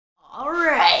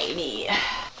Alrighty,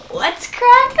 let's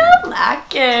crack a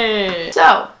lacquer.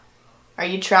 So, are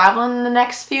you traveling in the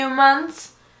next few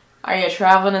months? Are you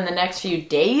traveling in the next few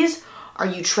days? Are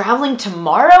you traveling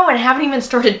tomorrow and haven't even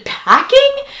started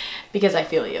packing? Because I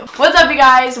feel you. What's up, you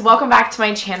guys? Welcome back to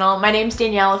my channel. My name's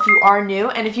Danielle if you are new,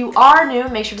 and if you are new,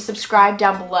 make sure to subscribe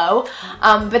down below.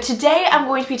 But today I'm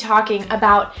going to be talking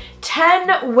about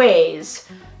 10 ways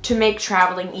to make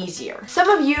traveling easier. Some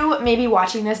of you may be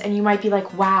watching this and you might be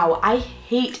like, wow, I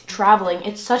hate traveling.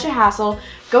 It's such a hassle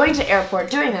going to airport,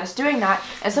 doing this, doing that.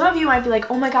 And some of you might be like,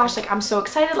 oh my gosh, like I'm so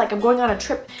excited. Like I'm going on a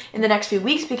trip in the next few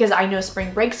weeks because I know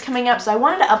spring break's coming up. So I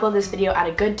wanted to upload this video at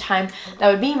a good time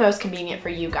that would be most convenient for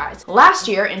you guys. Last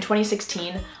year in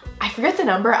 2016, I forget the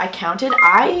number I counted.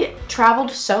 I traveled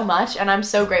so much and I'm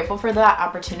so grateful for that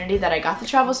opportunity that I got to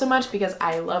travel so much because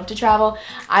I love to travel.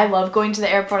 I love going to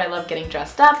the airport. I love getting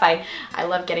dressed up. I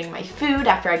love getting my food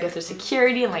after I go through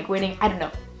security and like waiting. I don't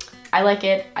know. I like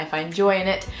it. I find joy in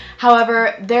it.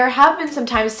 However, there have been some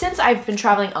times since I've been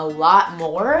traveling a lot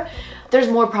more, there's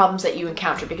more problems that you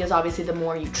encounter because obviously the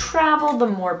more you travel, the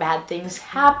more bad things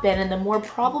happen and the more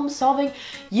problem solving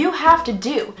you have to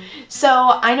do.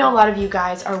 So I know a lot of you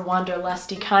guys are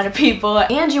wanderlusty kind of people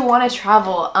and you want to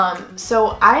travel.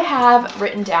 So I have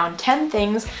written down 10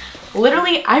 things.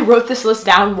 Literally, I wrote this list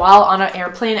down while on an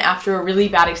airplane after a really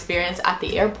bad experience at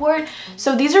the airport.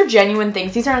 So these are genuine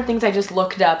things. These aren't things I just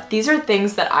looked up. These are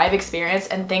things that I've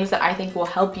experienced and things that I think will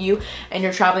help you in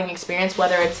your traveling experience,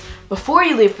 whether it's before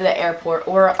you leave for the airport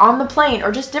or on the plane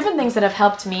or just different things that have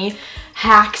helped me.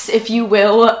 Hacks, if you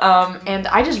will, and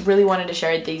I just really wanted to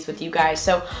share these with you guys.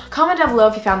 So comment down below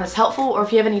if you found this helpful or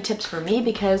if you have any tips for me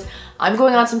because I'm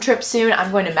going on some trips soon.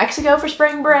 I'm going to Mexico for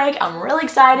spring break. I'm really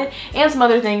excited and some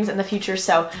other things in the future,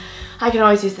 so I can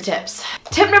always use the tips.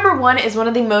 Tip number 1 is one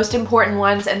of the most important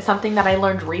ones and something that I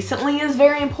learned recently is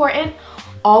very important.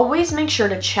 Always make sure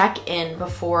to check in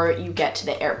before you get to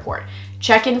the airport.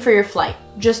 Check in for your flight.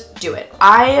 Just do it.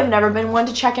 I have never been one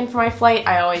to check in for my flight.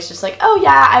 I always just like, oh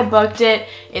yeah, I booked it.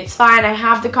 It's fine. I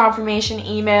have the confirmation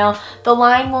email. The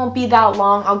line won't be that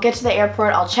long. I'll get to the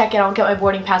airport. I'll check in. I'll get my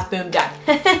boarding pass. Boom, done.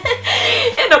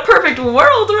 In a perfect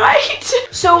world, right?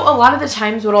 So a lot of the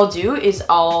times what I'll do is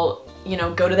I'll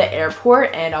go to the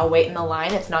airport and I'll wait in the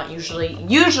line. It's not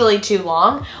usually too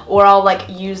long, or I'll like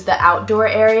use the outdoor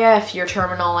area if your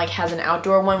terminal like has an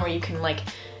outdoor one where you can like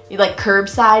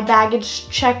curbside baggage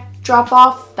check drop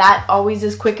off. That always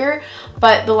is quicker,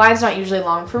 but the line's not usually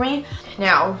long for me.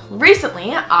 Now,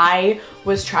 recently I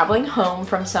was traveling home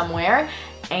from somewhere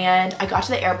and I got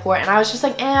to the airport and I was just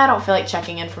like, I don't feel like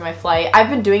checking in for my flight. I've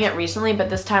been doing it recently, but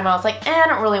this time I was like, I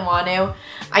don't really want to.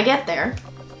 I get there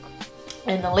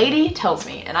and the lady tells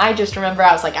me, and I just remember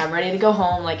I was like, I'm ready to go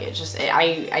home. Like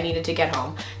I needed to get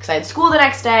home because I had school the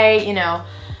next day,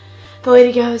 The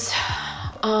lady goes,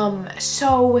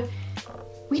 so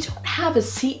we don't have a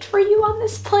seat for you on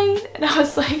this plane? And I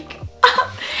was like,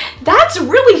 that's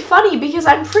really funny because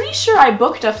I'm pretty sure I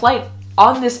booked a flight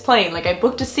on this plane. Like I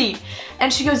booked a seat.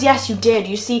 And she goes, yes, you did.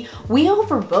 You see, we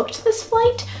overbooked this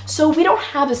flight, so we don't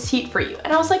have a seat for you.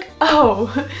 And I was like,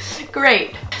 oh,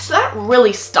 great. So that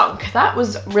really stunk. That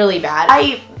was really bad.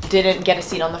 I didn't get a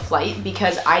seat on the flight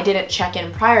because I didn't check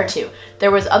in prior to. There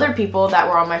was other people that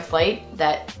were on my flight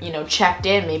that, checked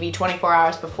in maybe 24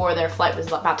 hours before their flight was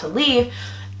about to leave,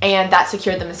 and that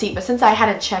secured them a seat. But since I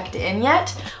hadn't checked in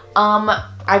yet,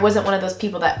 I wasn't one of those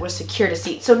people that was secured a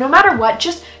seat. So no matter what,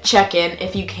 just check in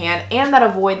if you can, and that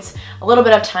avoids a little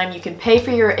bit of time. You can pay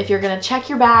for if you're gonna check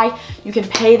your bag, you can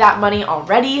pay that money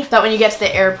already. That when you get to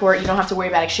the airport, you don't have to worry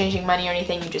about exchanging money or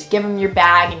anything. You just give them your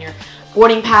bag and your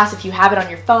boarding pass if you have it on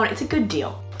your phone. It's a good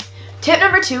deal. Tip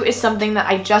number 2 is something that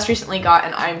I just recently got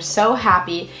and I'm so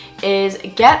happy, is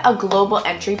get a global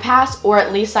entry pass or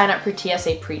at least sign up for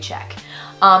TSA PreCheck.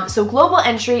 So global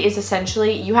entry is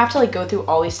essentially, you have to like go through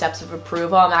all these steps of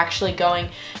approval. I'm actually going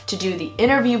to do the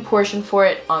interview portion for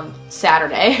it on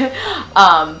Saturday,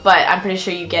 but I'm pretty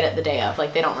sure you get it the day of.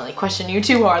 Like they don't really question you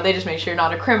too hard, they just make sure you're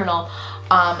not a criminal.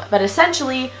 But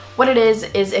essentially what it is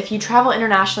if you travel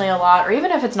internationally a lot, or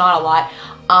even if it's not a lot,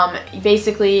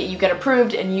 basically you get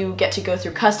approved and you get to go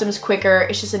through customs quicker.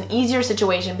 It's just an easier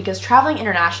situation because traveling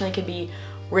internationally can be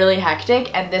really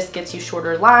hectic, and this gets you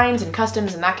shorter lines and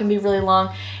customs, and that can be really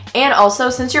long. And also,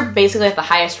 since you're basically at the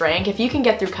highest rank, if you can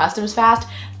get through customs fast,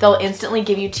 they'll instantly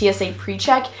give you TSA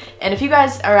PreCheck. And if you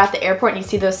guys are at the airport and you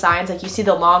see those signs, like you see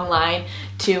the long line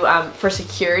for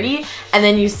security, and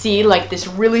then you see like this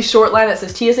really short line that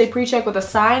says TSA PreCheck with a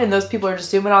sign, and those people are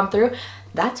just zooming on through,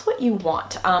 that's what you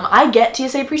want. I get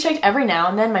TSA PreChecked every now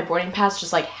and then. My boarding pass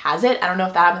just like has it. I don't know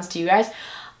if that happens to you guys.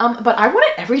 But I want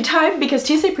it every time because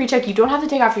TSA PreCheck, you don't have to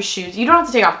take off your shoes. You don't have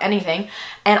to take off anything.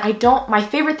 And my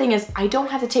favorite thing is I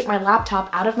don't have to take my laptop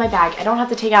out of my bag. I don't have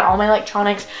to take out all my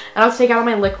electronics. I don't have to take out all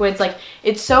my liquids. Like,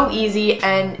 it's so easy,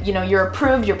 and you know, you're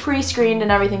approved, you're pre-screened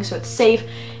and everything, so it's safe.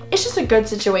 It's just a good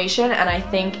situation, and I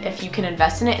think if you can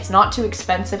invest in it, it's not too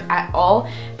expensive at all.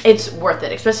 It's worth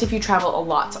it, especially if you travel a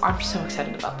lot, so I'm so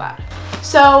excited about that.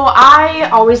 So I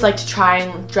always like to try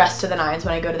and dress to the nines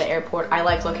when I go to the airport. I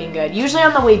like looking good. Usually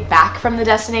on the way back from the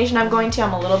destination I'm going to,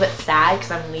 I'm a little bit sad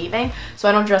because I'm leaving, so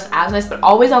I don't dress as nice, but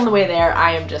always on the way there,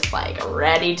 I am just like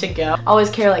ready to go. I always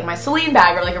carry like my Celine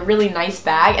bag or like a really nice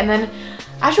bag, and then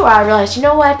after a while I realized, you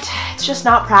know what, it's just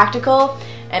not practical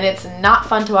and it's not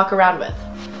fun to walk around with.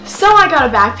 So I got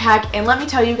a backpack, and let me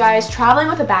tell you guys, traveling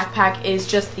with a backpack is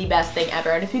just the best thing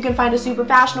ever. And if you can find a super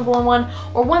fashionable one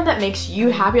or one that makes you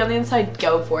happy on the inside,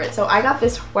 go for it. So I got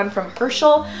this one from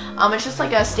Herschel. It's just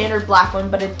like a standard black one,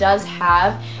 but it does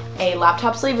have a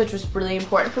laptop sleeve, which was really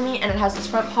important for me, and it has this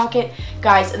front pocket.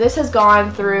 Guys, this has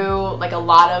gone through like a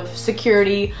lot of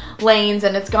security lanes,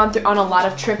 and it's gone through on a lot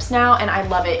of trips now, and I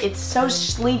love it. It's so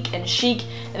sleek and chic,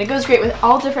 and it goes great with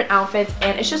all different outfits,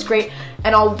 and it's just great.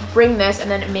 And I'll bring this,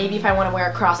 and then maybe if I want to wear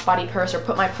a crossbody purse or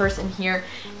put my purse in here,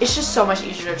 it's just so much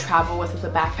easier to travel with a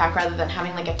backpack rather than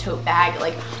having like a tote bag,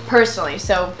 like personally.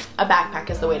 So a backpack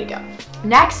is the way to go.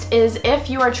 Next is if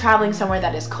you are traveling somewhere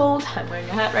that is cold. I'm wearing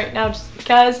a hat right now just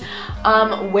because.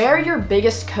 Wear your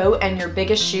biggest coat and your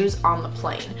biggest shoes on the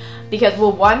plane. Because,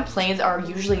 well, one, planes are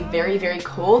usually very, very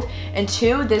cold, and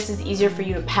two, this is easier for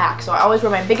you to pack. So I always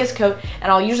wear my biggest coat,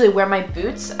 and I'll usually wear my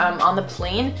boots on the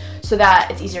plane so that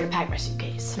it's easier to pack my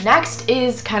suitcase. Next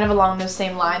is kind of along those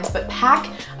same lines, but pack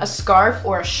a scarf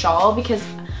or a shawl, because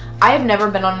I have never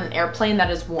been on an airplane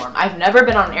that is warm. I've never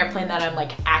been on an airplane that I'm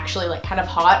like actually like kind of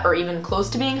hot or even close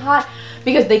to being hot,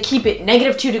 because they keep it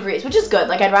 -2 degrees, which is good.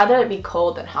 Like, I'd rather it be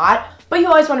cold than hot. But you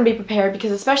always want to be prepared,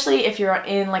 because especially if you're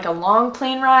in like a long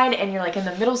plane ride and you're like in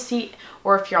the middle seat,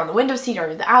 or if you're on the window seat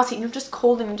or the aisle seat and you're just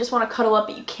cold and you just want to cuddle up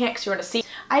but you can't because you're in a seat,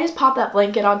 I just pop that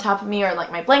blanket on top of me, or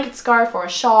like my blanket scarf or a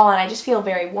shawl, and I just feel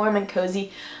very warm and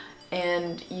cozy.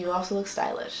 And you also look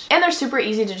stylish. And they're super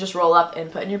easy to just roll up and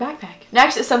put in your backpack.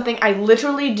 Next is something I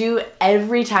literally do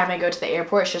every time I go to the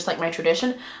airport. It's just like my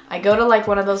tradition. I go to like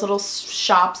one of those little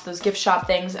shops, those gift shop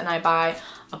things, and I buy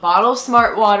a bottle of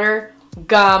Smart Water,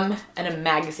 gum, and a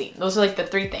magazine. Those are like the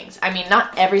 3 things. I mean,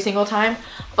 not every single time,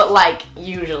 but like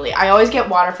usually. I always get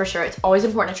water for sure. It's always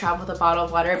important to travel with a bottle of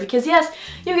water, because yes,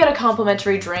 you get a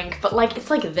complimentary drink, but like it's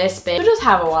like this big. So just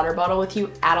have a water bottle with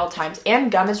you at all times. And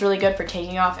gum is really good for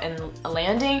taking off and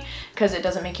landing, because it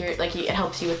doesn't make your, like, it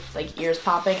helps you with like ears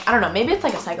popping. I don't know, maybe it's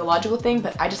like a psychological thing,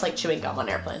 but I just like chewing gum on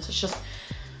airplanes. It's just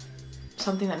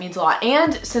something that means a lot.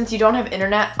 And since you don't have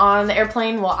internet on the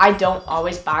airplane, well, I don't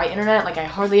always buy internet, like I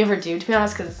hardly ever do, to be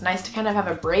honest, because it's nice to kind of have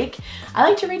a break. I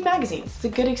like to read magazines. It's a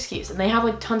good excuse, and they have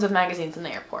like tons of magazines in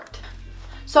the airport.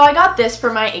 So I got this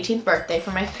for my 18th birthday for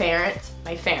my parents,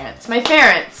 my family,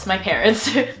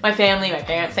 my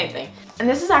parents, same thing. And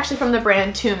this is actually from the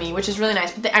brand Tumi, which is really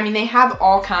nice. But I mean, they have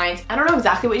all kinds. I don't know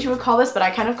exactly what you would call this, but I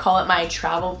kind of call it my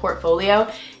travel portfolio.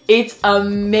 It's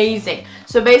amazing.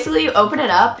 So basically you open it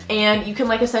up, and you can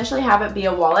like essentially have it be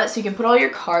a wallet, so you can put all your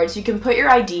cards, you can put your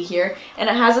ID here, and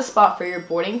it has a spot for your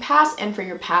boarding pass and for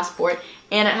your passport,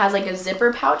 and it has like a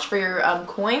zipper pouch for your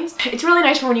coins. It's really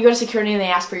nice for when you go to security and they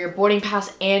ask for your boarding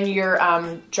pass and your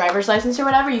driver's license or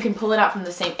whatever. You can pull it out from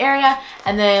the same area,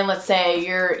 and then let's say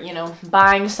you're, you know,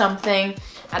 buying something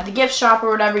at the gift shop or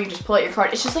whatever, you just pull out your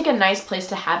card. It's just like a nice place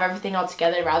to have everything all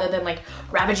together rather than like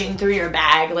ravaging through your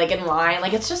bag like in line.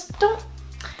 Like, it's just,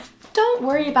 don't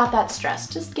worry about that stress.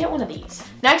 Just get one of these.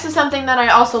 Next is something that I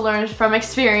also learned from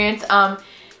experience.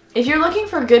 If you're looking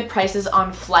for good prices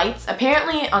on flights,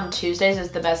 apparently on Tuesdays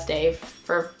is the best day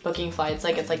for booking flights.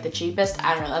 Like, it's like the cheapest.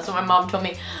 I don't know, that's what my mom told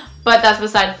me. But that's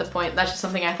besides the point. That's just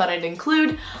something I thought I'd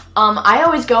include. I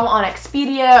always go on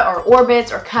Expedia or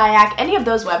Orbitz or Kayak, any of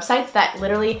those websites that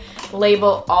literally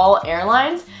label all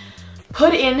airlines.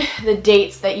 Put in the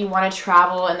dates that you want to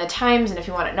travel and the times, and if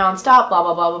you want it nonstop, blah,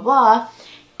 blah, blah, blah, blah.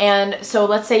 And so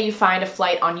let's say you find a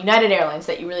flight on United Airlines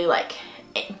that you really like.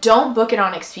 Don't book it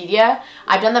on Expedia.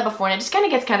 I've done that before, and it just kind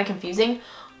of gets kind of confusing.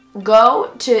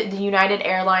 Go to the United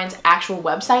Airlines actual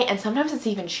website, and sometimes it's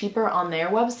even cheaper on their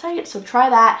website, so try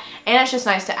that. And it's just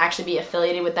nice to actually be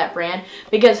affiliated with that brand,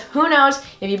 because who knows,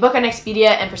 if you book on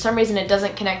Expedia and for some reason it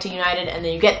doesn't connect to United, and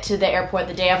then you get to the airport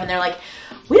the day of and they're like,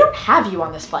 we don't have you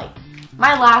on this flight.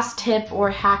 My last tip or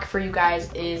hack for you guys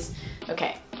is,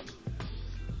 okay,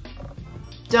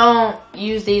 don't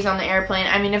use these on the airplane.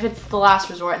 I mean, if it's the last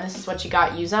resort and this is what you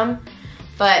got, use them.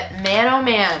 But man, oh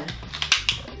man,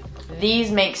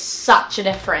 These make such a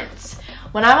difference.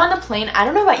 When I'm on the plane, I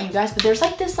don't know about you guys, but there's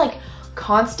like this like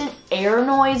constant air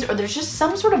noise, or there's just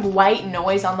some sort of white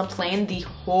noise on the plane the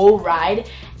whole ride,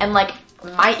 and like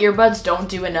my earbuds don't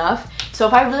do enough. So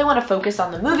if I really want to focus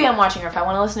on the movie I'm watching, or if I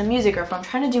want to listen to music, or if I'm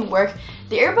trying to do work,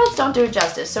 the earbuds don't do it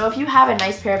justice. So if you have a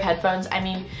nice pair of headphones, I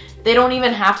mean, they don't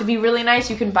even have to be really nice.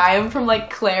 You can buy them from like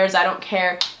Claire's, I don't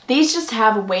care. These just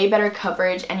have way better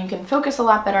coverage, and you can focus a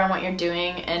lot better on what you're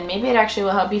doing, and maybe it actually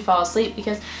will help you fall asleep,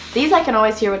 because these I can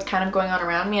always hear what's kind of going on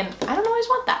around me, and I don't always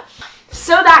want that.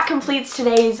 So that completes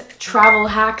today's travel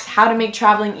hacks, how to make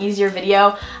traveling easier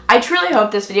video. I truly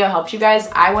hope this video helped you guys.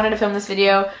 I wanted to film this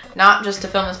video, not just to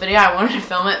film this video, I wanted to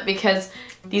film it because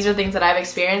these are things that I've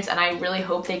experienced, and I really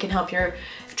hope they can help your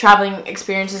traveling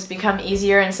experiences become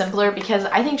easier and simpler, because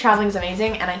I think traveling is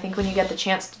amazing, and I think when you get the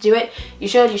chance to do it, you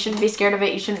shouldn't be scared of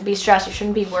it, you shouldn't be stressed, you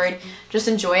shouldn't be worried, just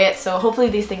enjoy it. So hopefully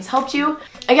these things helped you.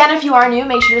 Again, if you are new,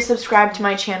 make sure to subscribe to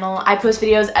my channel. I post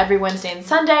videos every Wednesday and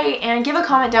Sunday, and give a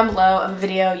comment down below of a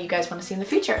video you guys want to see in the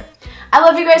future. I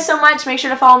love you guys so much. Make sure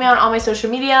to follow me on all my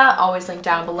social media, always linked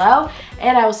down below,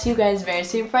 and I will see you guys very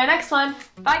soon for my next one.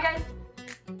 Bye guys!